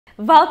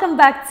Welcome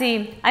back,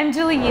 team. I'm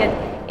Juliet,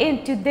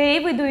 and today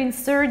we're doing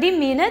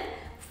 30-minute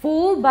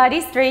full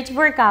body stretch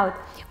workout.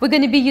 We're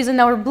going to be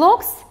using our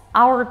blocks,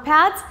 our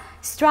pads,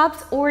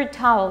 straps, or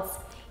towels.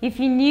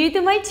 If you're new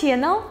to my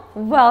channel,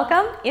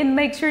 welcome and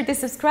make sure to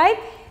subscribe.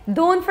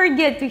 Don't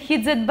forget to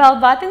hit that bell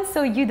button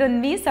so you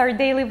don't miss our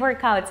daily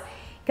workouts.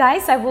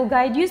 Guys, I will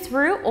guide you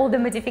through all the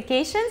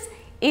modifications,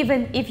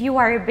 even if you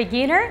are a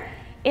beginner.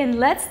 And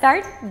let's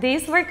start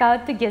this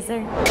workout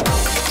together.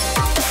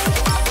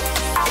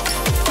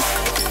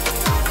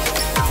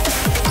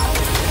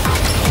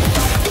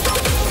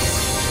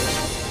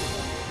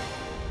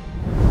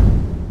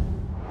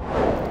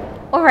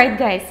 Alright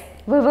guys,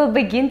 we will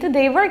begin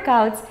today's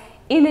workouts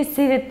in a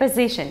seated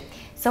position.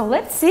 So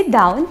let's sit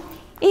down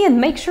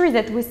and make sure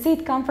that we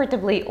sit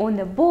comfortably on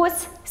the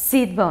both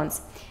sit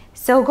bones.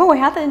 So go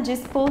ahead and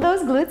just pull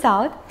those glutes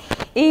out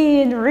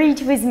and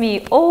reach with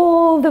me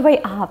all the way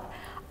up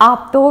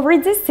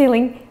towards the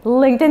ceiling,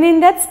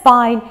 lengthening that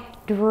spine,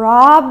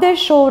 drop the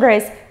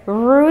shoulders,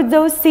 root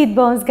those sit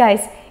bones,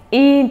 guys,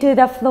 into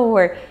the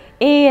floor,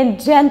 and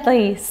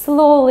gently,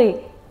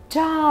 slowly,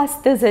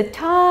 just as a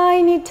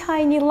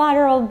tiny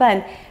lateral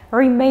bend.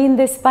 Remain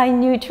the spine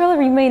neutral,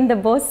 remain the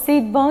both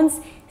sit bones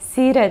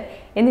seated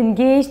and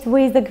engaged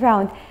with the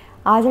ground.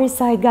 Other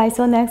side, guys,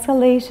 on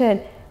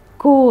exhalation.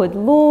 Good,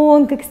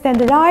 long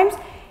extended arms.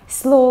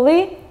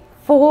 Slowly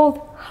fold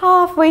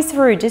halfway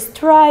through. Just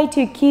try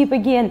to keep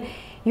again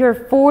your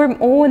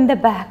form on the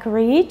back.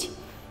 Reach.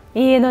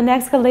 And on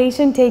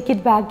exhalation, take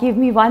it back. Give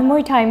me one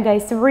more time,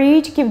 guys.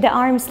 Reach, keep the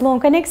arms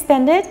long and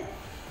extended.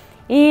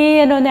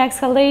 And on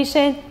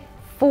exhalation,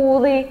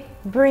 fully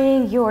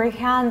bring your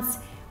hands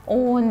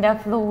on the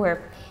floor.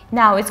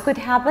 Now it could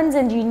happen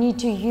and you need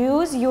to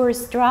use your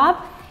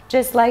strap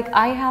just like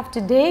I have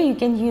today. You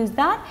can use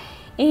that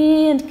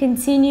and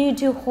continue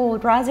to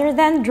hold rather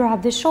than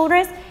drop the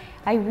shoulders.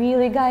 I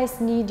really, guys,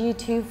 need you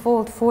to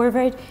fold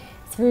forward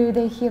through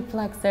the hip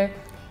flexor,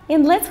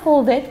 and let's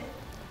hold it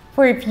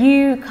for a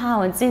few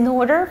counts. In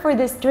order for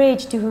the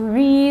stretch to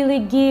really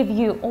give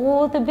you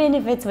all the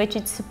benefits which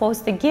it's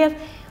supposed to give,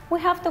 we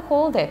have to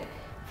hold it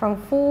from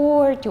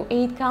 4 to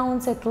 8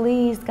 counts at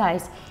least,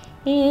 guys.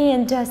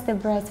 And just a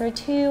breath or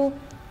two.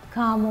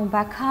 Come on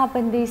back up,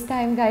 and this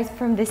time, guys,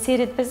 from the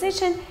seated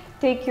position,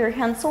 take your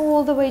hands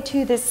all the way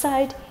to the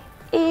side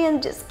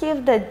and just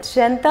give the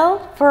gentle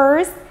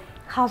first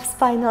half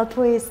spinal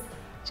twist.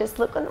 Just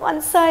look on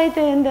one side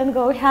and then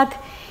go ahead,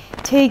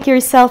 take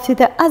yourself to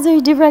the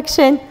other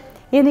direction.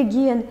 And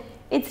again,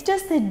 it's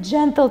just a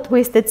gentle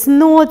twist. It's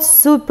not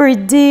super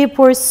deep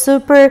or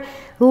super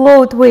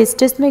low twist.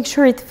 Just make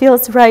sure it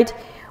feels right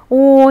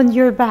on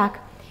your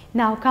back.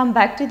 Now come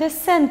back to the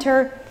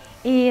center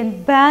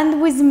and bend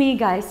with me,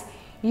 guys,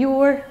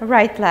 your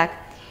right leg.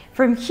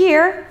 From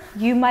here,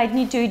 you might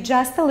need to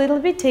adjust a little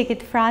bit, take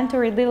it front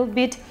or a little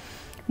bit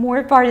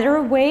more farther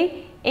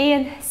away,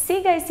 and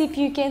see, guys, if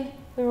you can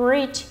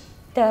reach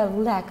the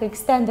leg,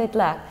 extended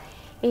leg.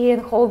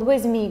 And hold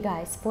with me,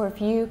 guys, for a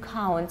few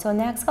counts. On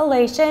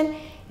exhalation,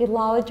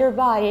 allow your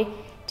body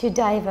to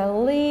dive a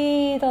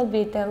little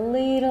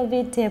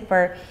bit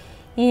deeper.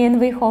 And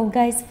we hold,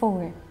 guys,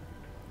 4,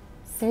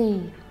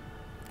 3,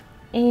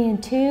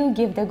 and 2.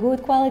 Give the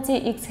good quality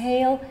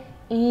exhale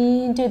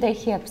into the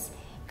hips.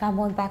 Come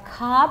on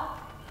back up,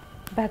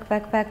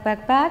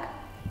 back.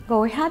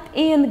 Go ahead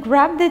and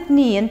grab that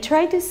knee and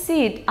try to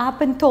sit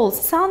up and tall.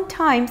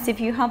 Sometimes if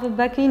you have a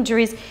back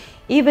injuries,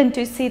 even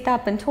to sit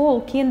up and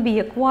tall can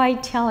be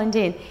quite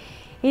challenging.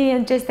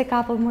 And just a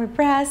couple more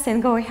breaths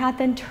and go ahead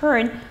and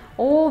turn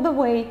all the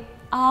way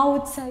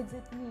outside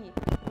that knee.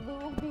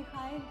 Look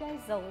behind, guys,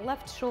 the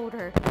left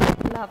shoulder.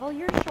 Level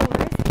your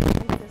shoulders.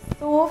 It's a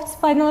soft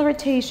spinal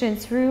rotation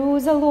through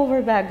the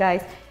lower back,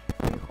 guys.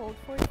 We hold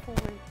for 4,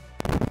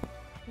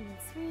 and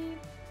 3.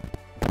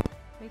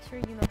 Make sure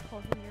you're not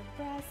holding your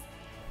breath.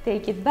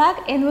 Take it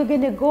back, and we're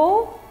gonna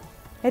go,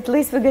 at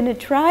least we're gonna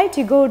try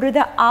to go to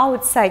the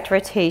outside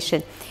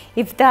rotation.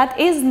 If that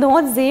is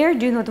not there,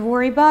 do not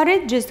worry about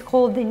it. Just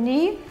hold the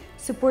knee,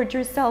 support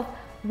yourself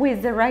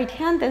with the right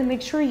hand, and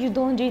make sure you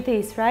don't do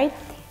this, right?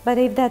 But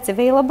if that's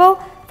available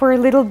for a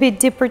little bit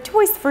deeper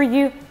twist for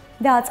you,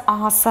 that's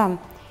awesome.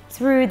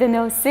 Through the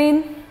nose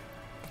in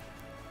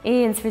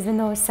and through the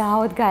nose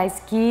out,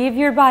 guys. Give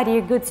your body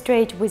a good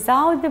stretch.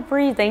 Without the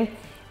breathing,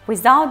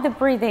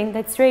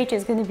 that stretch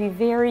is going to be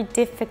very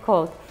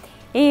difficult.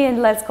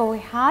 And let's go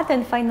ahead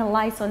and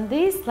finalize on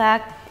this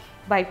leg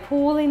by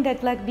pulling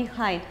that leg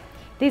behind.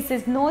 This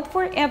is not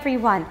for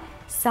everyone.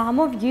 Some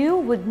of you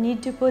would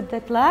need to put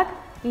that leg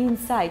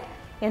inside,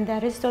 and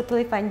that is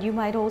totally fine. You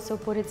might also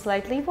put it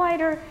slightly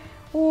wider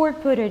or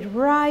put it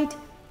right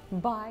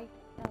by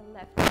the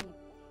left knee.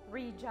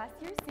 Readjust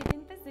your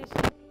sitting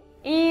position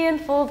and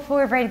fold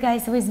forward,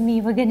 guys, with me.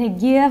 We're gonna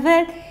give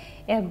it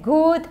a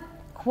good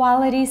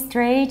quality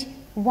stretch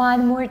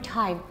one more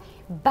time.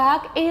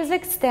 Back is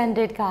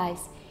extended,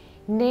 guys.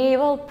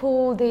 Navel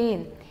pulled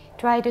in.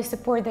 Try to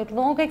support that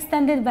long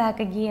extended back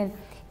again.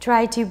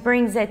 Try to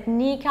bring that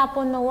kneecap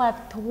on the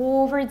left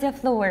towards the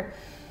floor.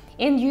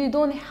 And you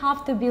don't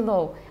have to be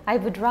low. I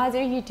would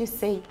rather you to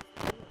say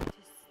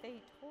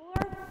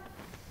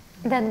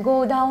Then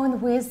go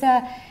down with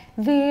a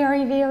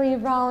very, very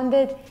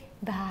rounded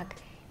back.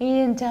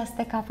 In just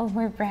a couple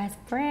more breaths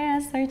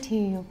or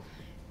two.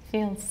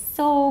 Feels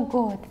so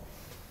good.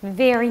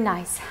 Very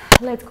nice.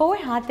 Let's go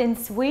ahead and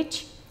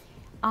switch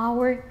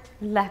our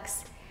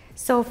legs.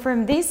 So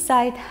from this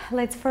side,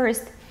 let's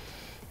first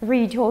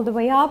reach all the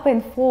way up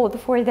and fold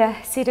for the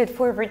seated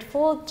forward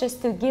fold,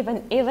 just to give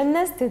an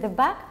evenness to the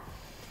back.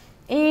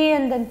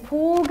 And then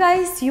pull,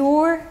 guys,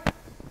 your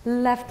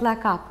left leg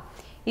up.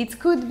 It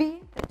could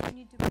be that you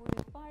need to put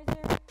it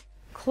farther,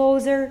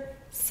 closer,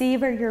 see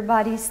where your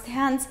body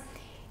stands.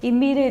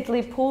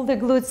 Immediately pull the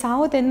glutes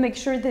out and make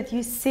sure that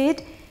you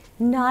sit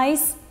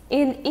nice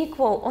and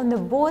equal on the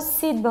both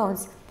sit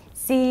bones.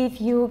 See if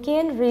you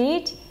can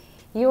reach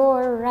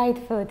your right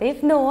foot.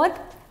 If not,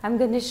 I'm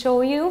going to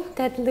show you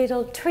that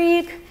little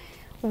trick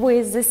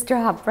with the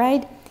strap,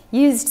 right?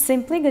 You're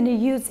simply going to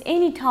use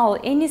any towel,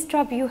 any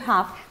strap you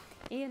have,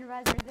 and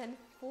rather than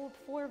fold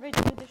forward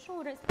to the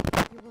shoulders,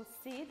 you will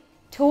sit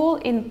tall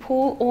and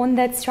pull on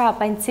that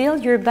strap until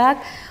your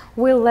back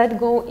will let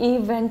go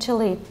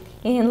eventually.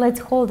 And let's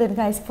hold it,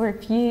 guys, for a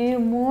few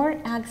more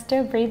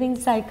extra breathing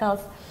cycles.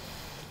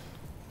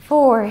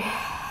 4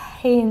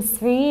 and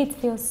 3. It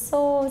feels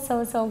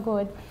so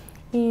good.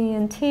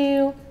 And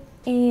 2,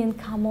 and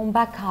come on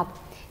back up.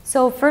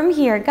 So from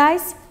here,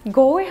 guys,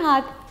 go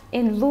ahead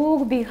and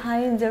look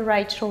behind the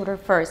right shoulder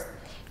first.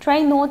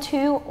 Try not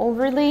to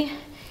overly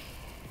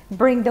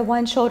bring the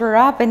one shoulder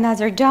up,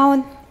 another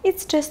down.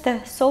 It's just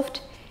a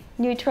soft,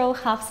 neutral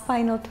half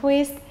spinal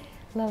twist.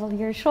 Level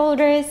your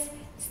shoulders,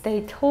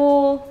 stay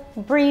tall,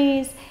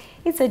 breathe.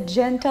 It's a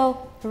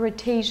gentle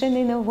rotation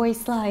in the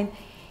waistline.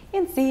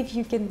 And see if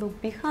you can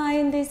look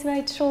behind this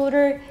right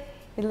shoulder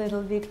a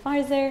little bit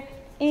farther.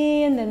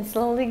 And then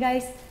slowly,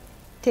 guys,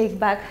 take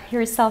back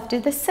yourself to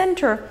the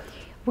center.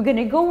 We're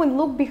gonna go and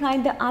look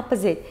behind the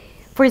opposite.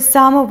 For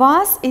some of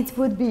us, it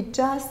would be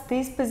just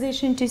this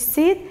position to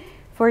sit.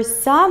 For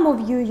some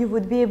of you, you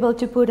would be able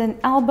to put an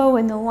elbow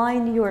and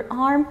align your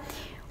arm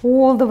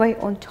all the way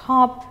on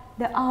top,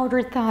 the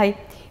outer thigh.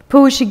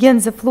 Push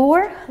against the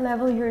floor,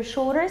 level your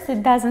shoulders.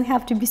 It doesn't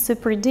have to be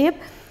super deep.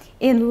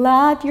 And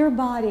let your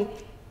body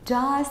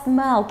just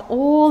melt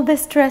all the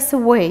stress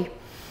away.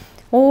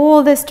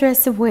 All the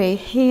stress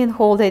away. And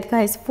hold it,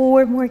 guys.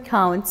 4 more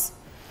counts.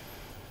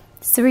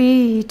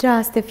 3,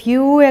 just a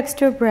few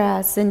extra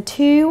breaths. And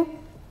 2,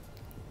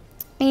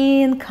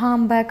 and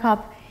come back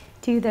up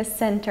to the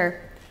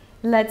center.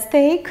 Let's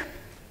take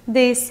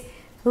this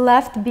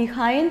left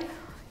behind.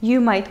 You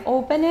might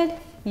open it,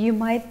 you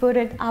might put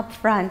it up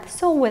front.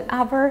 So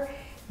whatever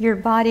your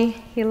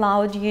body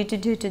allowed you to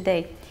do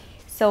today.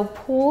 So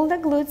pull the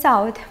glutes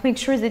out. Make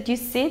sure that you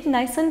sit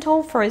nice and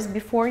tall first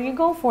before you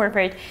go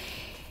forward.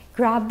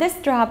 Grab the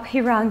strap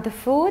around the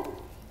foot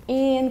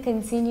and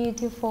continue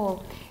to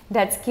fold.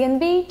 That can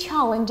be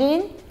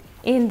challenging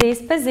in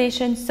this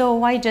position,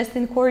 so I just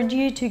encourage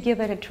you to give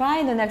it a try.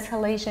 And an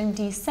exhalation,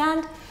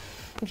 descend.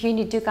 If you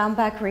need to come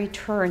back,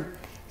 return.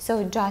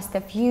 So just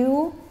a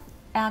few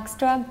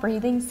extra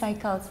breathing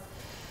cycles.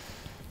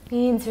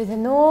 In through the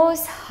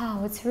nose,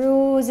 out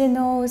through the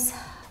nose.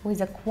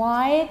 With a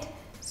quiet,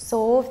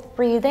 soft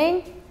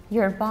breathing,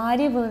 your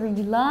body will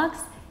relax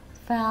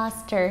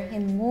faster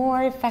and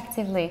more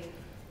effectively.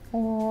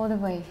 All the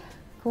way.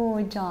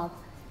 Good job.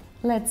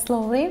 Let's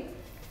slowly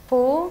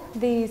pull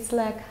this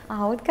leg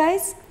out,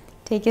 guys.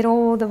 Take it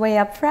all the way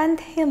up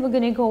front, and we're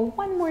gonna go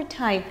one more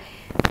time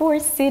for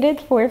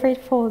seated forward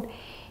fold.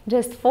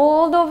 Just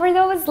fold over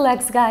those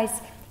legs,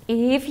 guys.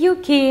 If you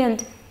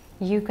can't,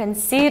 you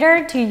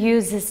consider to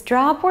use a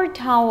strap or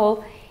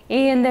towel,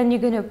 and then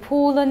you're gonna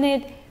pull on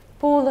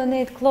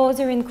it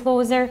closer and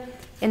closer.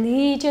 In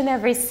each and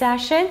every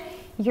session,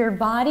 your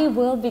body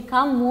will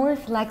become more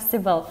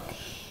flexible.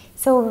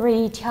 So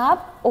reach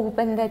up,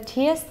 open the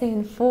chest,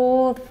 and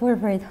fold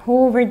forward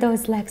over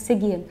those legs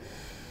again.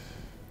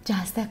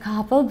 Just a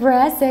couple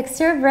breaths,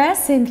 extra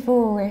breaths. In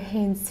 4,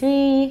 in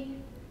 3,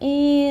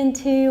 in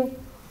 2,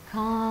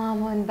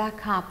 come on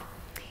back up.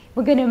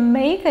 We're gonna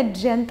make a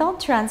gentle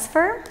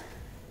transfer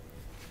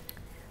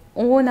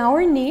on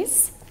our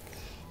knees.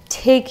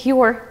 Take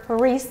your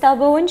wrist,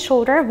 elbow, and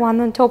shoulder, one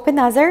on top of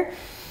another,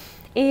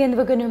 and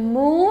we're gonna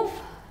move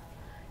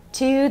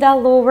to the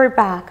lower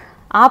back,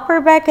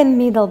 upper back, and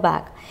middle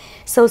back.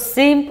 So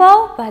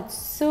simple but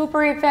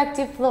super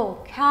effective flow,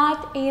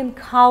 cat and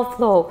cow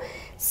flow.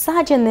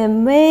 Such an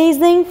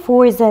amazing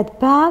for that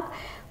back,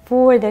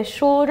 for the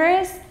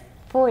shoulders,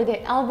 for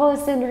the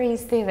elbows and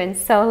wrists even.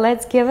 So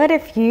let's give it a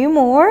few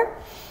more.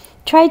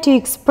 Try to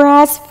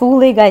express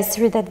fully, guys,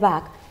 through that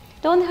back.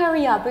 Don't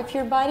hurry up. If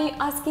your body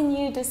asking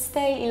you to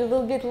stay a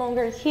little bit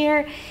longer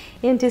here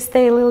and to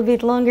stay a little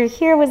bit longer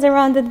here with a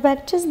rounded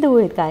back, just do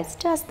it, guys.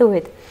 Just do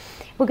it.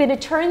 We're going to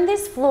turn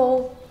this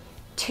flow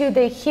to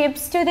the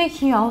hips, to the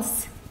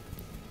heels,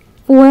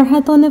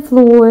 forehead on the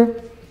floor,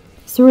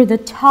 through the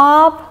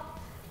top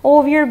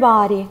of your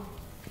body,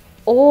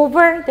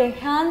 over the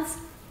hands,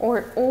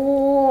 or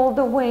all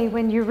the way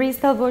when your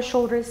wrist, elbow,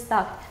 shoulders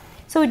stuck.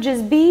 So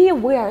just be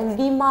aware and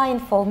be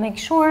mindful. Make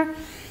sure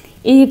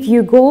If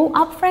you go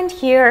up front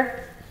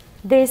here,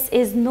 this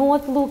is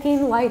not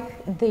looking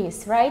like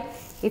this, right?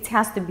 It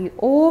has to be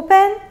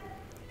open,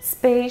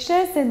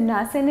 spacious, and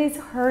nothing is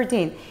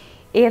hurting.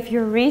 If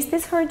your wrist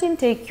is hurting,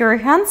 take your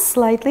hands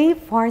slightly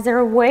farther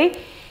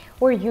away,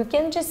 or you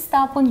can just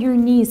stop on your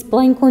knees,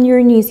 plank on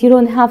your knees. You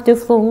don't have to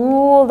flow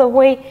all the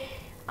way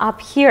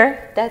up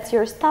here. That's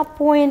your stop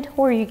point,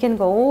 or you can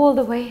go all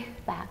the way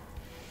back.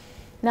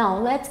 Now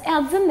let's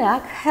add the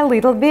neck a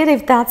little bit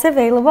if that's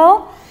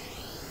available.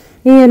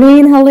 In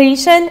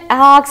inhalation,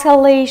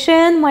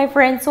 exhalation, my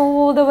friends,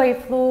 all the way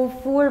flow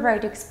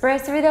forward.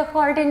 Express with the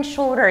heart and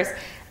shoulders.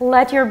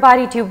 Let your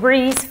body to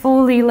breathe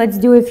fully. Let's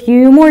do a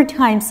few more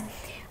times.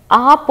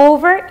 Up,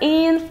 over,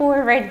 in,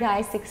 forward,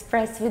 guys.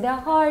 Express with the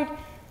heart.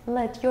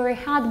 Let your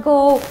head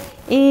go.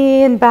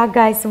 In, back,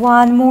 guys.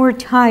 One more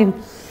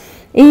time.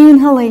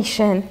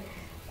 Inhalation,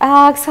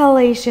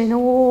 exhalation,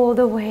 all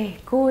the way.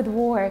 Good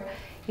work.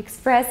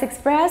 Express,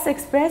 express,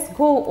 express.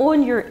 Go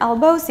on your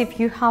elbows if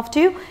you have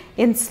to.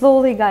 And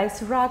slowly,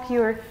 guys, rock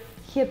your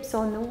hips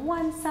on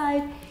one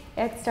side.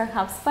 Extra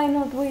half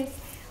spinal twist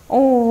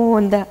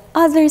on the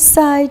other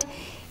side.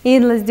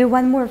 And let's do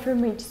one more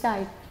from each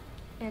side.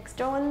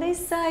 Extra on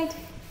this side.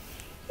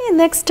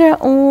 And extra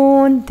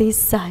on this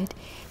side.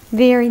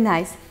 Very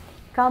nice.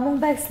 Come on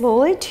back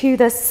slowly to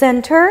the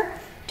center,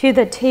 to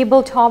the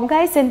tabletop,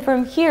 guys. And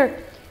from here,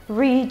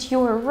 reach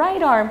your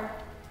right arm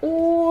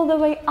all the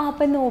way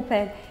up and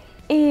open.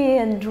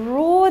 And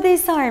draw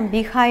this arm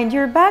behind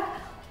your back,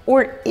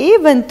 or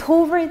even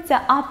towards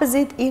the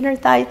opposite inner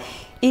thigh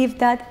if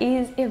that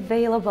is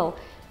available.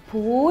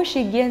 Push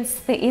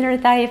against the inner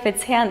thigh if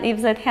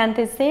that hand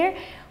is there,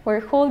 or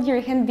hold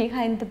your hand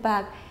behind the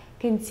back.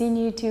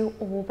 Continue to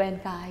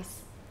open,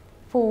 guys.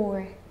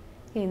 4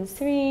 and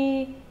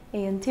 3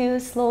 and 2.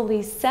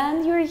 Slowly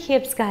send your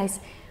hips, guys,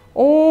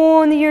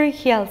 on your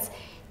heels.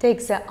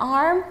 Take the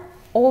arm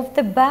off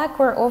the back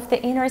or off the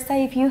inner thigh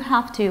if you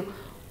have to,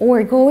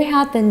 or go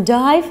ahead and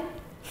dive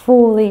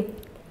fully.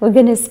 We're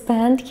gonna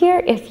spend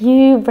here a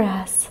few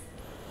breaths.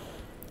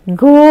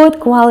 Good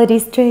quality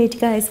stretch,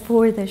 guys,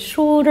 for the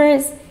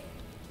shoulders,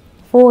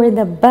 for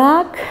the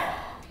back,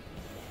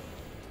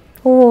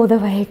 all the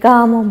way.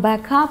 Come on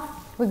back up.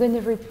 We're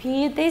gonna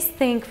repeat this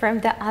thing from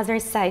the other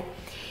side.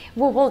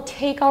 We will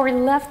take our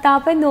left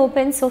up and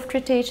open, soft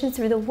rotation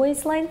through the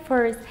waistline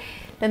first.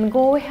 Then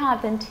go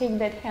ahead and take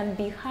that hand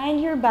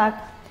behind your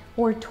back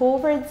or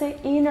towards the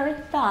inner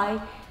thigh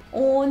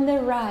on the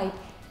right.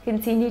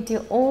 Continue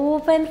to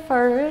open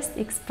first,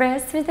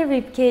 express through the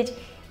ribcage,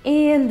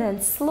 and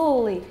then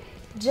slowly,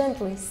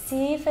 gently,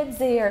 see if it's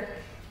there.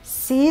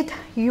 Sit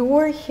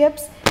your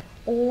hips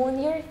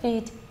on your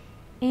feet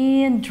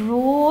and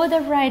draw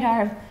the right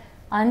arm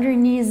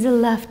underneath the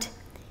left.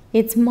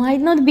 It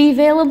might not be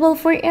available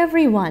for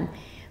everyone,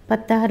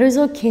 but that is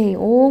okay.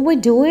 All we're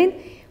doing,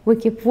 we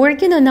keep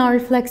working on our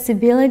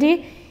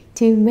flexibility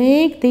to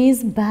make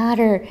this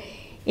better.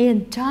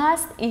 And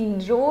just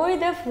enjoy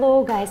the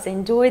flow, guys.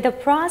 Enjoy the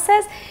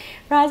process.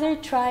 Rather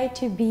try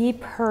to be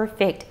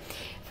perfect.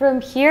 From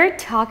here,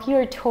 tuck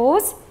your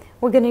toes.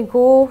 We're gonna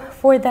go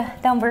for the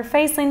downward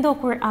facing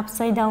dog or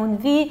upside down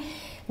V.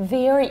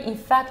 Very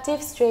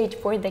effective stretch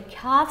for the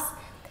calves,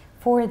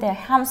 for the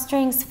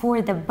hamstrings,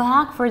 for the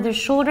back, for the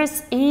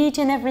shoulders, each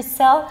and every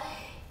cell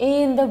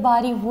in the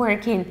body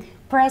working.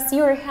 Press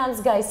your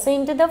hands, guys,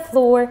 into the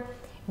floor.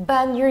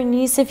 Bend your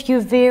knees if you're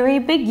very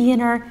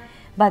beginner.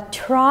 But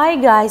try,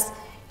 guys,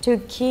 to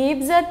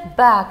keep that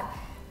back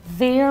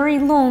very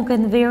long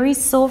and very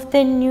soft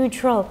and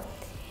neutral.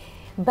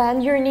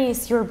 Bend your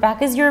knees. Your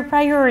back is your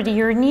priority.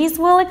 Your knees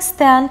will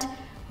extend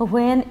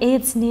when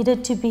it's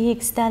needed to be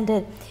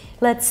extended.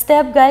 Let's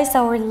step, guys,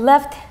 our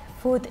left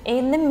foot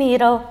in the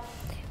middle.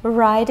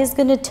 Right is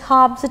going to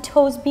top the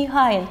toes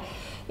behind.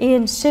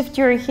 And shift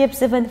your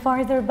hips even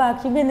farther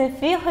back. You're going to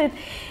feel it,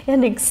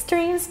 an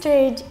extreme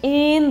stretch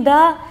in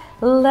the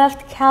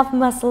left calf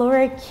muscle or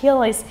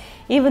Achilles,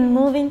 even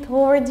moving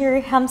towards your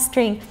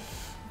hamstring.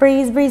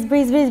 Breathe, breathe,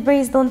 breathe, breathe,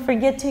 breathe. Don't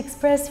forget to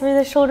express through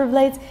the shoulder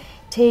blades.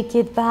 Take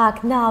it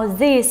back. Now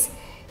this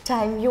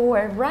time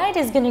your right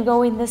is going to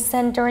go in the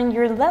center and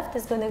your left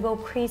is going to go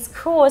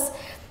crisscross,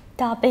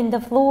 tapping the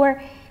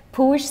floor.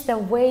 Push the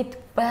weight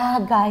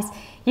back, guys.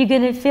 You're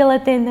going to feel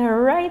it in the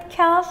right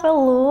calf a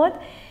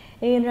lot,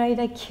 and right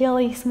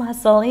Achilles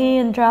muscle.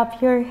 And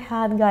drop your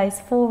head,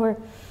 guys, forward.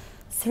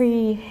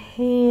 3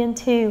 and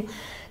 2.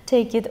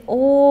 Take it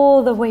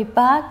all the way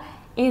back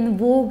and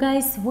walk,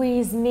 guys,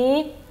 with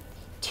me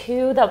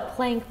to the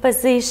plank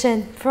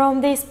position. From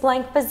this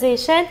plank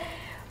position,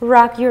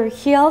 rock your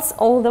heels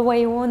all the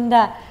way on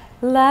the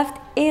left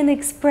and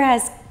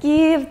express.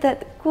 Give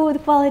that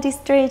good quality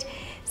stretch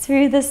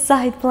through the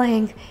side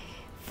plank.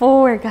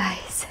 4,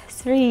 guys.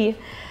 3,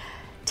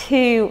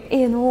 2,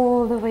 and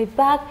all the way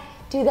back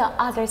to the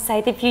other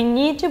side. If you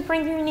need to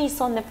bring your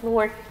knees on the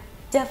floor,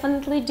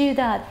 definitely do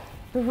that.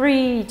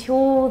 Reach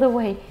all the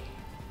way.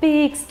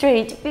 Big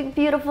stretch, big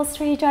beautiful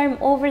straight arm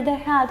over the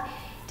head.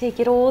 Take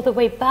it all the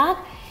way back.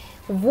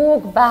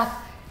 Walk back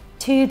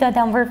to the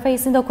downward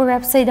facing dog or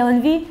upside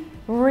down V.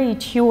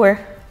 Reach your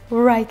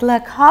right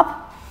leg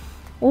up,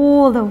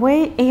 all the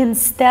way, and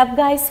step,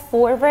 guys,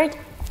 forward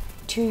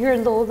to your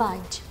low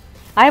lunge.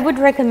 I would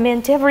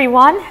recommend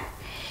everyone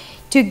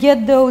to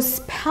get those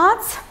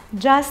pads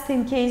just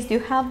in case you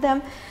have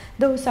them.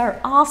 Those are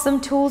awesome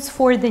tools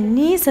for the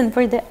knees and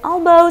for the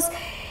elbows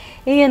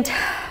and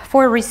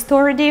for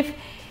restorative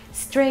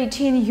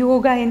stretching,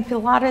 yoga and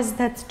Pilates.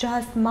 That's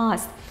just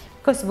must,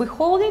 because we're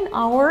holding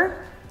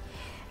our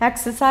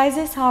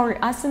exercises, our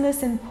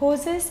asanas and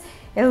poses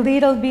a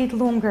little bit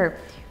longer.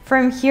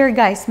 From here,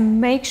 guys,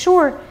 make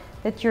sure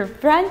that your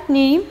front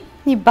knee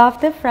above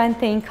the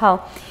front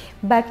ankle,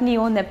 back knee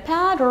on the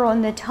pad or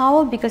on the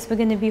towel, because we're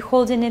going to be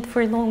holding it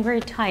for a longer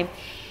time.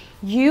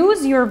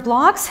 Use your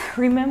blocks.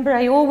 Remember,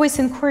 I always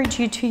encourage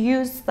you to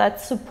use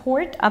that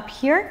support up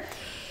here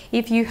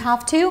if you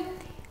have to.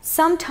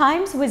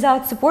 Sometimes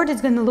without support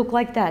it's going to look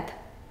like that,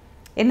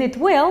 and it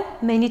will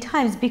many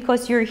times,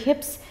 because your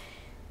hips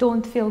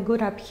don't feel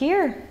good up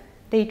here.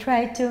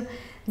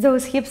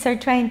 Those hips are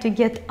trying to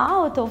get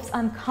out of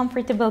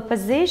uncomfortable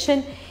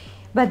position,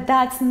 but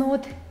that's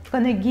not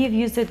gonna give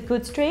you that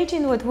good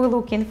stretching what we're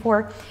looking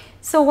for.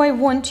 So I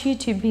want you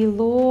to be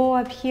low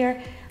up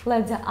here.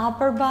 Let the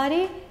upper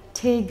body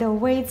take the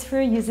weights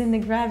through, using the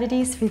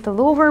gravity through the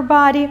lower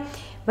body,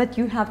 but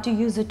you have to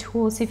use the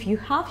tools. If you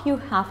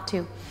have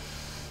to.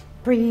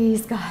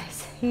 Breathe,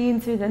 guys,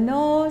 in through the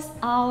nose,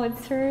 out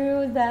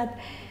through that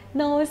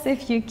nose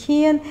if you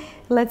can.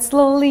 Let's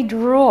slowly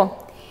draw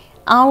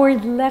our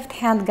left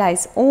hand,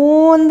 guys,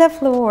 on the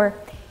floor.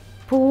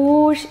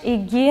 Push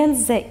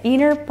against the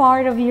inner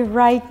part of your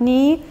right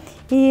knee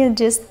and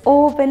just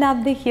open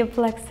up the hip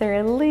flexor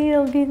a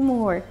little bit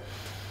more.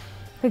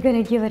 We're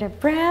gonna give it a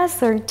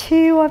breath or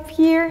two up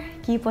here.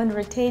 Keep on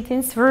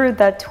rotating through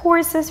the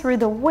torso, through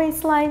the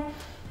waistline.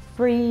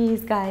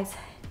 Breathe, guys,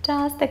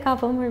 just a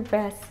couple more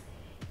breaths.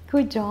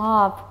 Good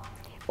job.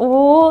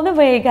 All the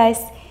way,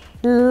 guys.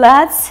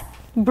 Let's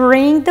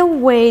bring the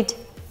weight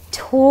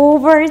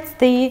towards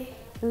the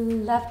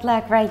left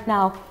leg right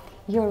now.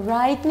 Your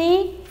right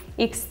knee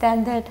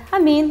extended.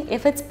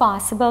 If it's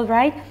possible,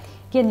 right? You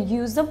can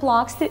use the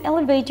blocks to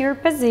elevate your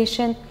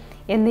position.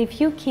 And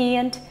if you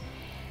can't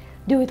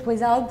do it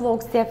without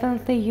blocks,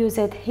 definitely use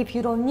it. If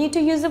you don't need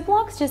to use the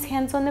blocks, just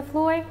hands on the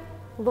floor,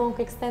 long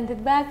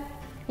extended back.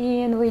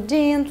 And we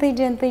gently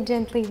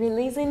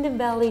releasing the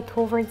belly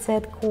towards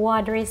that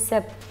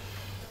quadricep.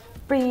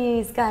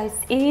 Breathe, guys,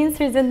 in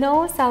through the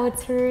nose, out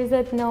through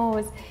that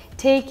nose.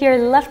 Take your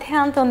left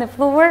hand on the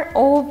floor,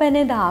 open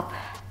it up.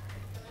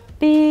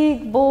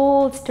 Big,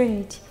 bold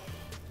stretch.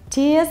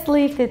 Just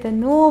lift it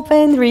and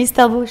open. Wrist,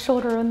 elbow,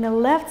 shoulder on the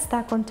left,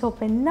 stack on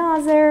top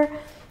another.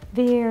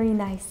 Very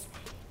nice.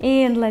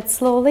 And let's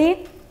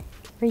slowly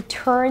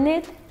return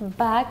it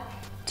back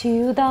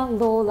to the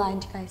low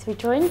lunge, guys.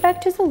 Return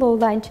back to the low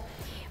lunge.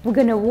 We're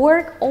gonna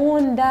work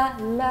on the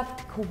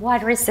left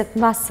quadricep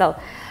muscle.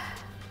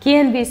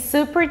 Can be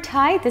super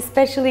tight,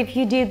 especially if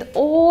you did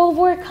all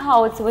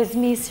workouts with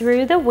me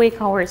through the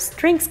week, our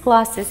strength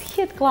classes,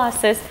 HIIT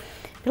classes,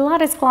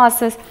 Pilates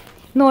classes,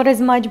 not as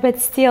much, but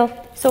still.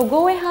 So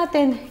go ahead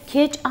and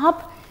catch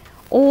up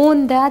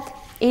on that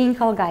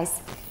ankle,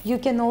 guys. You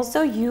can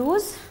also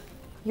use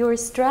your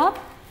strap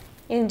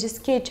and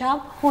just catch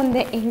up on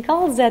the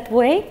ankle that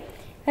way.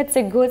 That's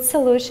a good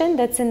solution.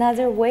 That's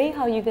another way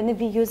how you're going to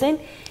be using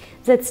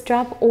that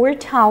strap or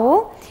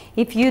towel.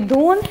 If you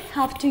don't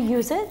have to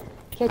use it,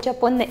 catch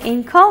up on the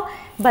ankle,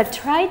 but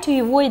try to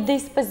avoid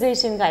this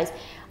position, guys.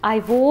 I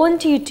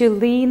want you to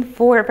lean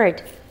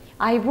forward.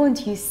 I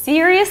want you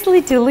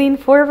seriously to lean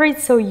forward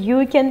so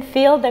you can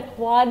feel the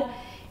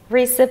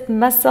quadricep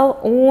muscle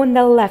on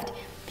the left.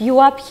 If you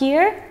up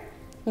here,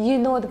 you're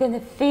not going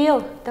to feel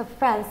the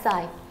front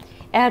side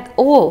at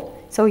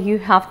all. So you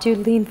have to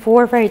lean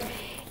forward.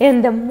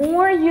 And the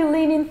more you're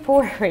leaning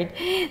forward,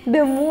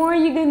 the more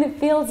you're going to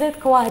feel that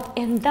quad.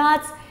 And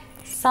that's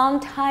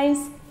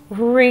sometimes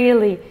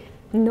really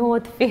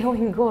not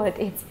feeling good.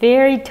 It's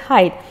very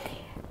tight.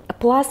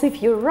 Plus,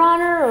 if you're a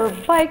runner or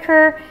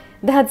biker,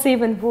 that's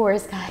even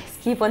worse, guys.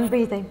 Keep on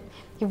breathing.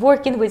 You're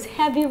working with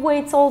heavy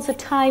weights all the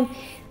time.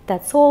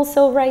 That's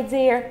also right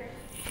there.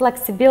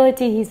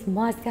 Flexibility is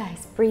must,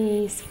 guys.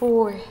 Breathe.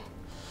 4.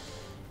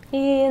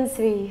 In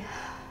 3.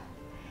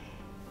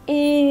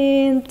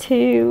 In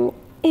 2.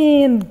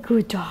 And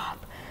good job.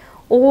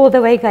 All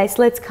the way, guys.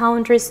 Let's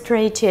counter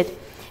stretch it.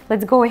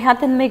 Let's go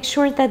ahead and make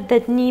sure that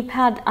that knee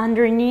pad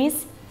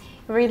underneath.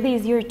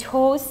 Release your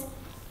toes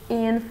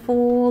and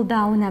fall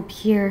down up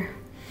here.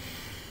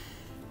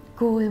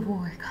 Good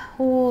work.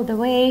 All the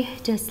way.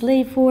 Just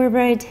lay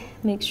forward.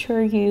 Make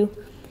sure you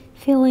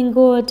feeling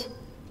good.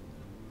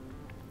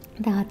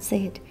 That's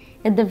it.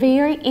 At the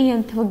very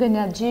end, we're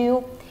gonna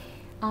do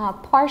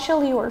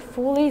partially or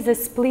fully the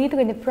split.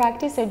 We're gonna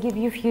practice. I'll give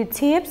you a few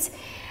tips.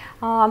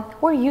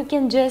 Or you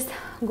can just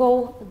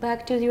go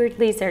back to your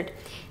lizard.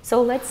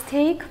 So let's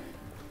take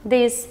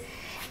this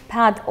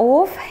pad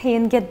off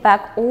and get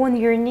back on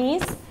your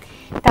knees.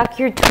 Tuck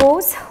your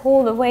toes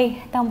all the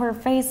way, downward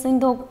facing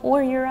dog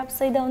or your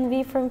upside down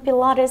V from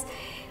Pilates.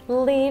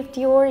 Lift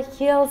your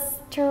heels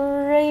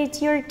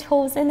straight, your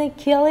toes and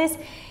Achilles,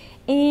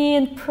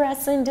 and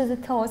press into the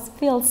toes.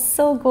 Feels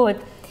so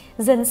good.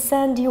 Then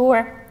send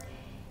your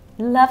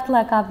left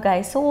leg up,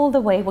 guys, all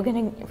the way. We're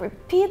gonna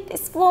repeat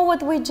this flow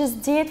what we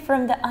just did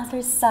from the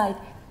other side.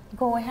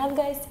 Go ahead,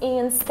 guys,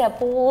 and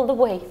step all the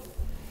way.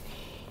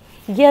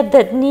 Get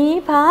that knee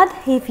pad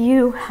if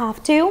you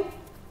have to.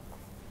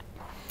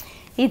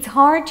 It's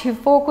hard to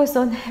focus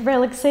on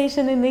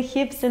relaxation in the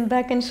hips and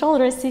back and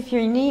shoulders if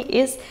your knee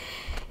is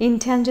in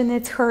tension,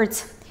 it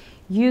hurts.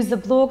 Use the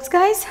blocks,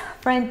 guys.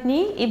 Front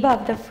knee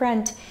above the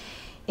front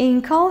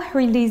ankle.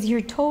 Release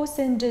your toes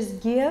and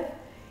just give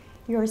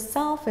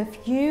yourself a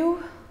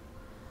few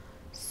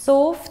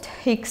soft,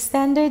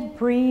 extended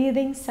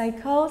breathing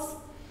cycles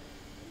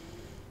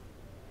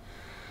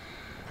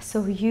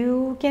so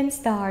you can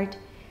start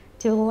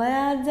to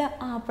let the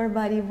upper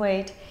body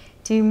weight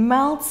to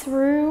melt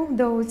through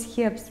those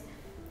hips.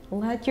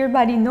 Let your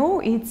body know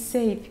it's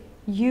safe.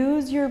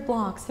 Use your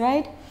blocks,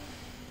 right?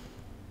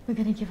 We're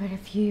gonna give it a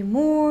few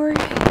more.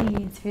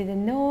 In through the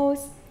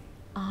nose,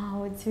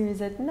 out through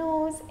the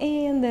nose,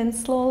 and then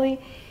slowly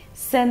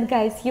send,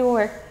 guys,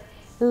 your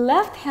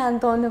left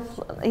hand on the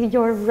floor,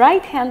 your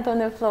right hand on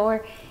the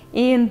floor,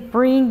 and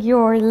bring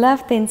your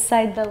left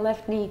inside the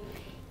left knee.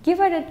 Give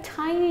it a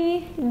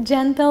tiny,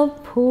 gentle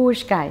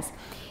push, guys.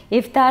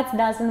 If that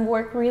doesn't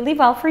work really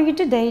well for you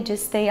today,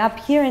 just stay up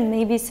here and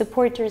maybe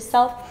support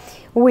yourself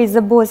with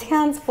the both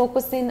hands,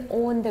 focusing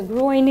on the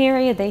groin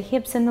area, the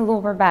hips, and the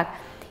lower back.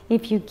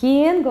 If you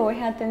can, go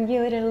ahead and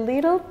give it a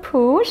little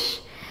push,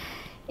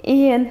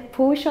 and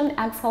push on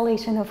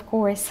exhalation, of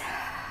course.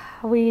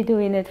 We're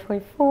doing it for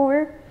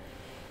 4,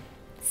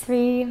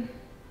 3,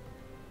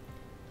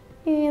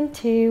 and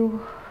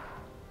 2.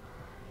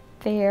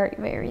 Very,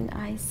 very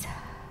nice.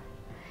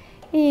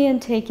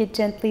 And take it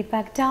gently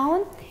back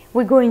down.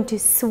 We're going to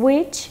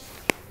switch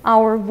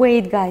our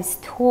weight, guys,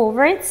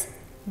 towards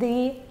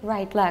the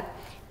right leg.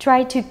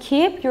 Try to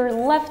keep your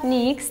left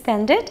knee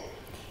extended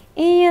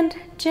and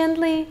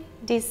gently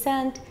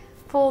descend,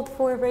 fold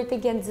forward.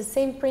 Again, the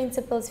same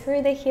principles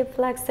through the hip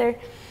flexor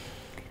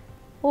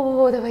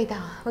all the way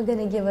down. We're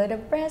gonna give it a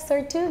press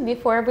or two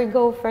before we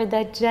go for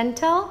that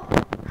gentle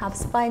half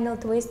spinal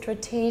twist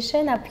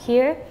rotation up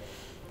here.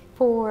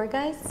 4,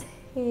 guys,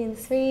 and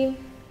 3,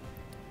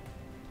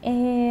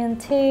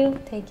 and 2.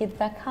 Take it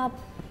back up.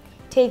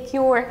 Take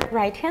your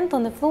right hand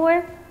on the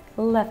floor.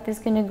 Left is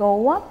gonna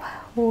go up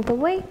all the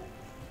way.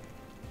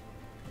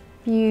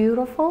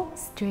 Beautiful.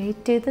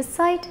 Straight to the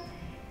side.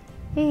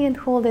 And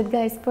hold it,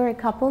 guys, for a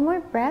couple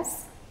more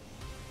breaths.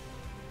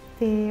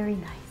 Very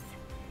nice.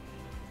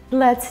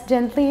 Let's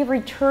gently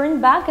return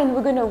back, and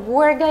we're gonna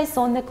work, guys,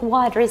 on the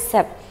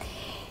quadricep.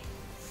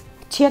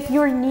 Check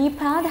your knee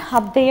pad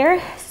up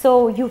there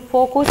so you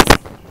focus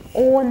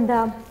on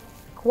the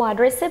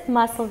quadricep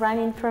muscle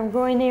running from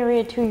groin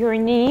area to your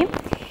knee.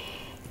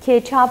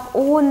 Catch up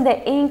on the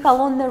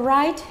ankle on the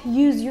right.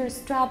 Use your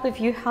strap if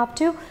you have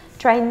to.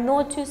 Try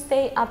not to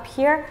stay up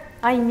here.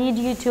 I need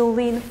you to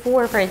lean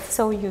forward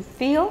so you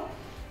feel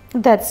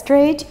that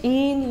straight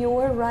in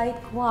your right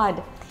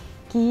quad.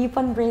 Keep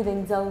on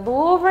breathing. The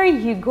lower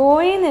you go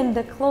in and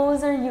the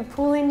closer you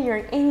pull in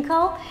your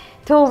ankle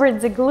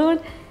towards the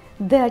glute,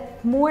 the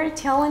more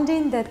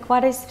challenging that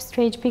quadricep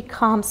stretch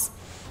becomes.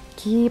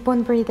 Keep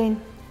on breathing.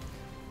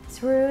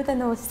 Through the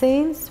nose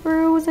in,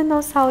 through the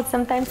nose out.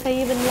 Sometimes I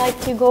even like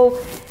to go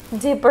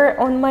deeper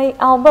on my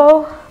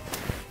elbow.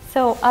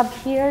 So up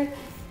here,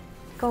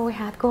 go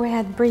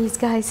ahead, breathe,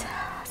 guys,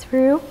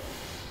 through.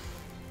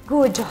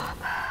 Good job.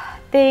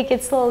 Take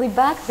it slowly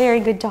back,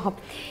 very good job.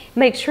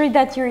 Make sure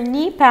that your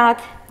knee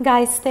pad,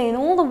 guys, staying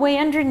all the way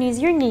underneath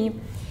your knee.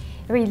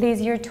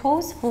 Release your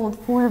toes, fold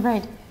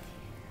forward.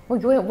 We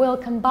will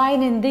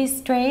combine in this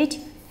stretch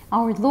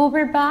our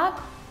lower back,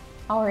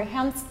 our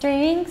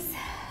hamstrings,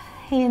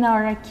 and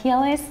our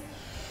Achilles.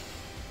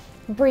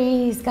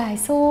 Breathe,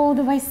 guys, all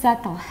the way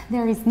settle.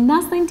 There is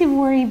nothing to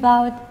worry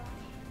about.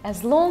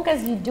 As long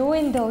as you're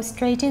doing those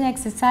stretching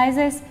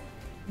exercises,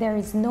 there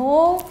is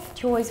no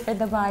choice for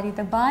the body.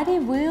 The body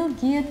will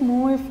get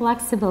more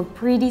flexible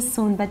pretty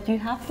soon, but you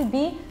have to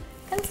be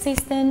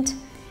consistent.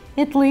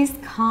 At least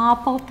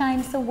couple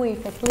times a week,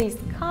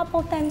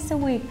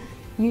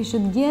 you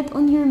should get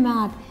on your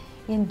mat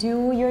and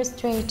do your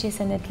stretches,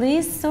 and at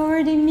least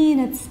 30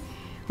 minutes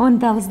on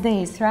those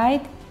days,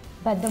 right?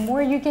 But the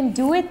more you can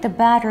do it, the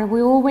better.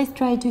 We always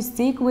try to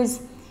stick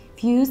with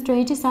few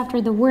stretches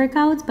after the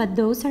workouts, but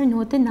those are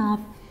not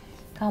enough.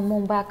 Come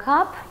on back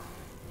up.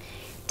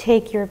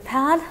 Take your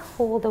pad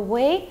all the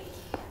way.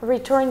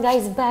 Return,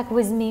 guys, back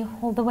with me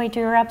all the way to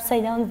your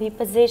upside down V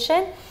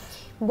position.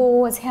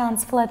 Both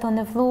hands flat on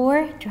the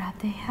floor. Drop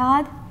the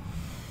head.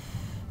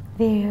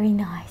 Very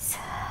nice.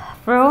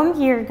 From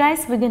here,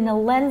 guys, we're gonna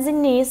land the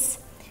knees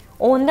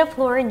on the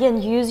floor.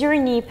 Again, use your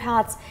knee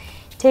pads.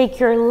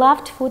 Take your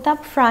left foot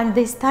up front.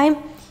 This time,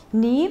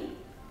 knee,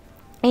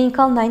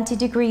 ankle 90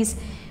 degrees.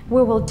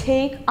 We will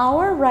take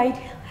our right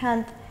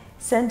hand,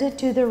 send it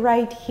to the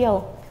right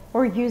heel,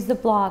 or use the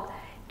block.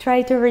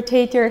 Try to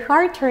rotate your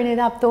heart, turn it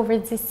up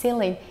towards the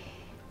ceiling.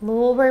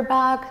 lower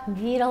back,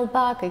 middle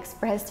back,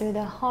 express through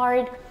the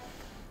heart.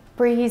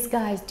 Breathe,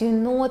 guys. Do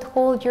not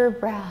hold your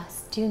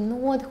breath. Do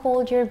not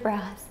hold your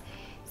breath.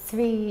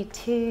 3,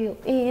 2,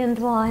 and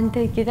 1.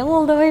 Take it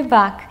all the way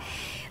back.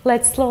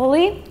 Let's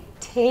slowly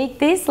take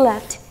this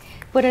left,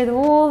 put it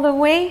all the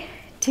way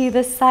to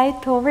the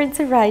side towards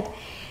the right.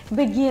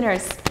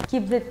 Beginners,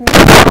 keep that knee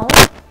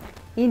out.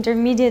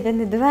 Intermediate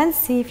and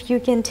advanced, see if you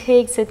can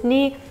take that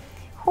knee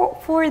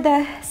for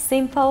the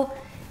simple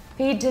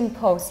pigeon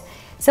pose.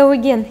 So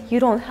again, you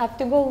don't have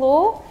to go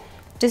low.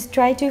 Just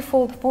try to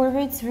fold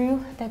forward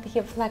through that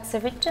hip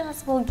flexor. It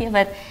just will give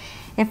it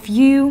a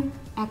few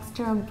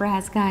extra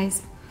breaths,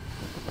 guys.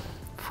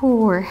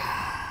 4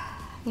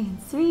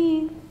 and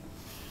 3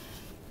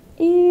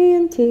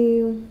 and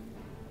 2.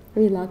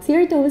 Relax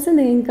your toes and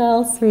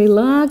ankles.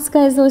 Relax,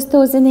 guys, those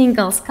toes and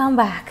ankles. Come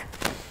back.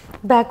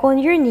 Back on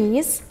your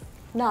knees.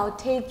 Now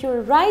take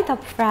your right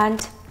up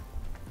front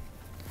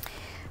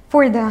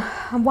for the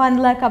one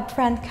leg up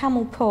front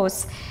camel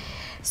pose.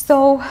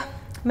 So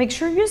make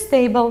sure you're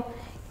stable.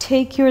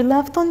 Take your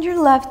left on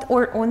your left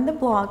or on the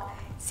block.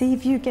 See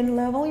if you can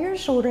level your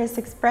shoulders,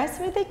 express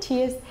with the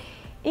chest,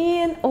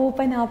 and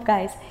open up,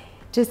 guys.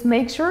 Just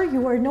make sure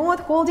you are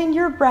not holding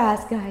your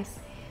breath, guys.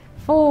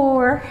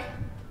 4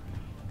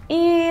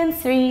 and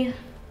 3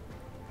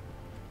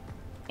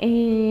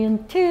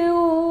 and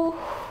 2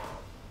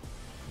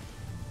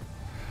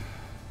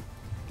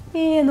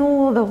 and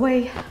all the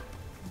way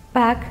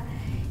back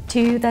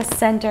to the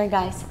center,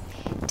 guys.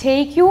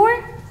 Take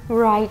your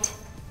right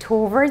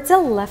towards the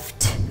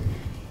left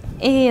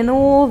and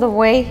all the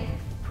way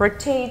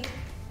rotate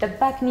the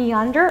back knee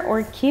under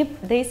or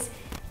keep this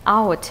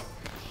out.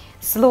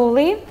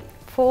 Slowly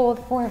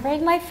fold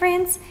forward, my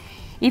friends.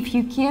 If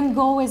you can't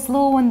go as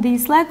low on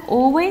this leg,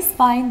 always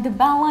find the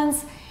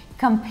balance,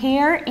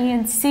 compare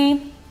and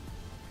see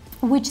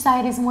which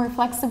side is more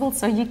flexible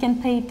so you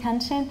can pay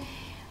attention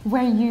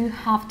where you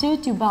have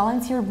to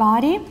balance your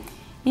body.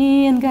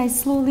 And guys,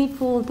 slowly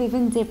fold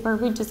even deeper.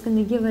 We're just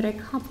gonna give it a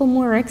couple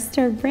more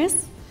extra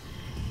breaths.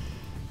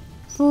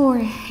 4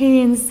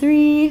 and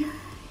 3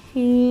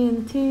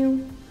 and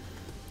 2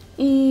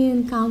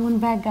 and come on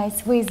back,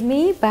 guys, with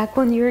me back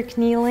on your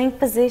kneeling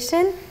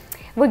position.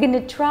 We're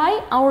gonna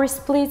try our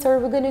splits, or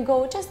we're gonna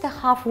go just a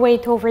halfway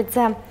towards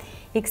them.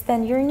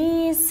 Extend your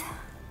knees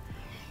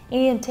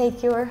and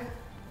take your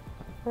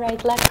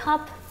right leg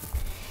up.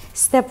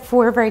 Step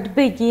forward,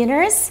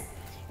 beginners.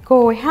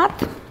 Go ahead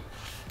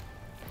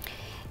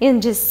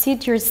and just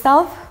sit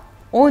yourself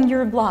on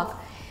your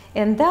block.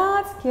 And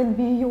that can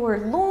be your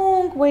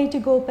long way to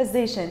go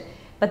position.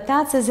 But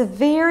that is a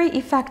very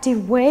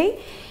effective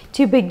way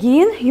to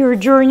begin your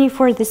journey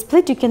for the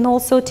split. You can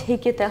also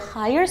take it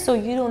higher so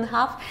you don't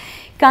have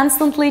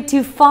constantly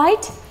to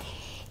fight.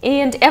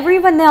 And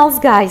everyone else,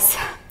 guys,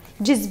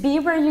 just be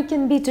where you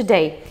can be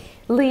today.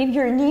 Leave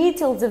your knee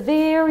till the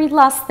very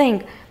last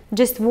thing.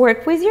 Just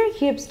work with your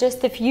hips,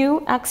 just a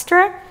few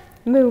extra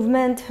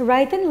movement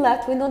right and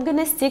left. We're not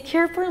gonna stick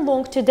here for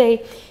long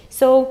today.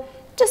 So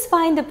just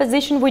find a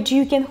position which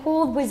you can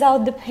hold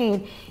without the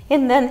pain.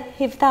 And then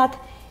if that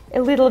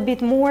a little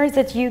bit more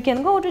that you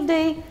can go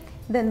today,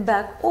 then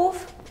back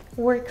off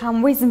or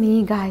come with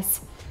me, guys.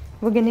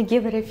 We're gonna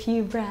give it a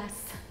few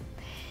breaths.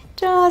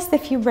 Just a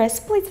few breaths.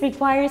 Splits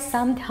require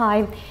some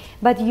time,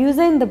 but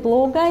using the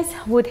block, guys,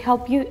 would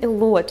help you a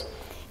lot.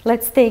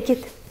 Let's take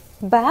it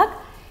back.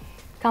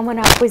 Come on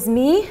up with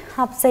me.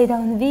 Upside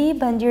down V,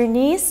 bend your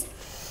knees.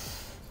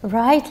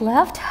 Right,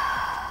 left.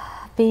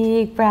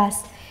 Big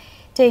breath.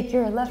 Take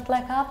your left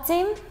leg up,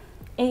 team,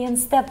 and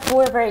step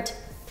forward.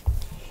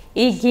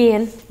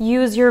 Again,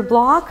 use your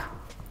block.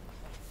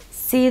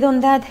 Sit on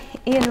that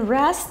and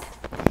rest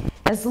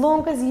as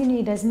long as you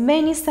need, as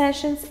many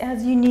sessions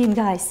as you need,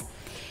 guys.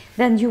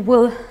 Then you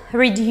will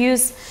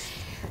reduce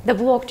the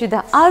block to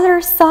the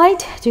other side,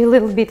 to a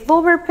little bit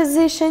lower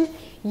position.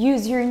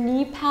 Use your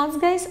knee pads,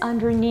 guys,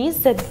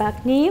 underneath that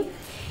back knee.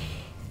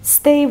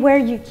 Stay where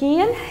you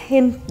can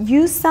and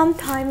use some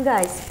time,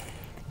 guys.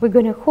 We're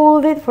gonna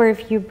hold it for a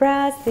few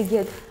breaths to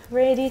get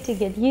ready, to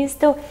get used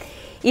to.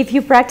 If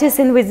you're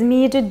practicing with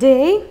me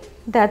today,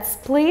 that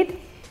split,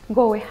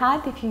 go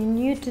ahead. If you're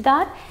new to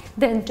that,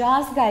 then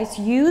just, guys,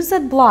 use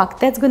that block.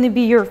 That's gonna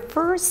be your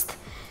first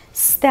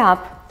step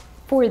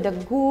for the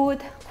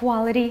good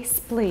quality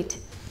split.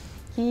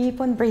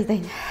 Keep on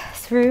breathing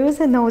through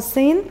the nose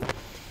in.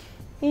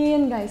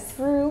 And guys,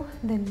 through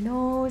the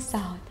nose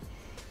out.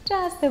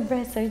 Just a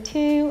breath or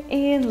two,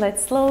 and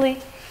let's slowly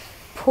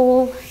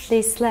pull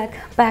this leg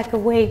back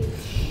away.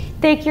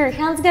 Take your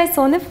hands, guys,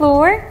 on the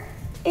floor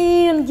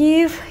and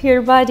give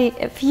your body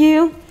a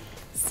few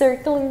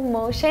circling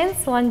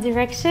motions, one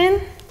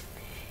direction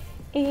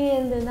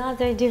and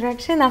another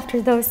direction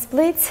after those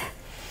splits.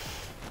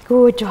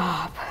 Good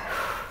job.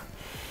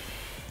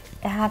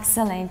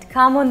 Excellent.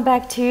 Come on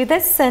back to the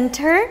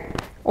center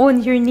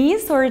on your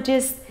knees, or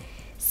just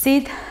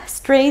sit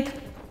straight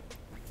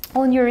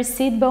on your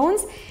sit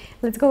bones.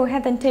 Let's go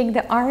ahead and take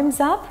the arms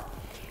up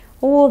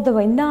all the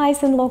way,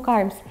 nice and lock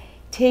arms.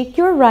 Take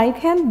your right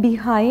hand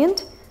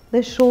behind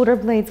the shoulder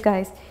blades,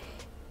 guys.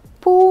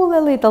 Pull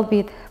a little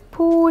bit.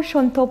 Push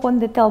on top on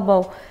the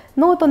elbow.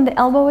 Not on the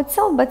elbow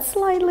itself, but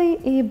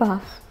slightly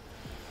above.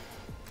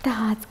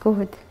 That's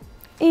good.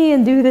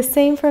 And do the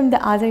same from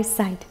the other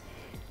side.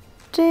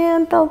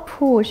 Gentle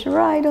push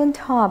right on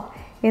top.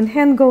 And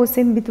hand goes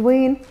in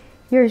between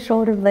your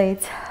shoulder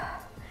blades.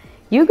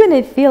 You're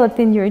gonna feel it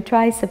in your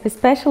tricep,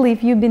 especially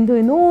if you've been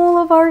doing all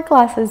of our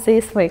classes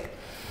this week.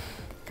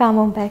 Come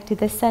on back to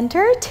the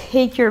center.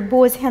 Take your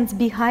both hands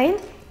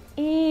behind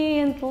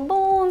and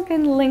long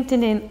and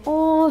lengthen in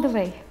all the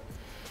way.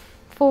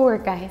 4,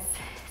 guys.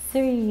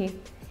 3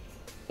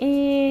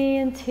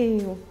 and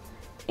 2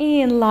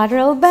 and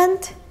lateral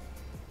bend.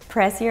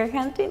 Press your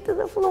hand into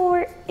the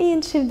floor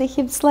and shift the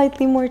hips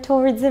slightly more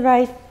towards the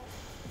right.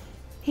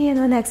 And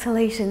on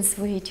exhalation,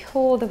 switch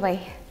all the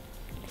way.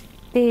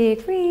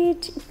 Big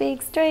reach,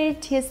 big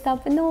stretch, chest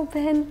up and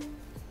open.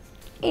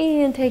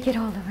 And take it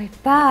all the way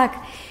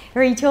back.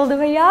 Reach all the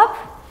way up.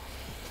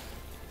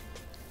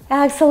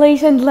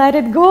 Exhalation, let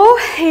it go.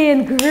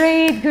 And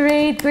great,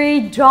 great,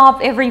 great job,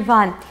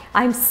 everyone.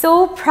 I'm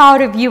so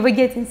proud of you. We're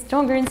getting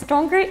stronger and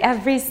stronger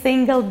every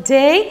single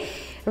day.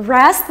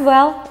 Rest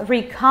well,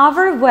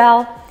 recover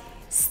well,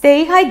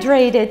 stay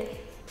hydrated.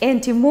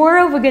 And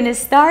tomorrow we're gonna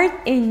start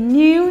a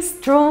new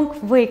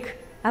strong week.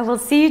 I will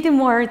see you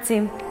tomorrow,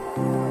 team.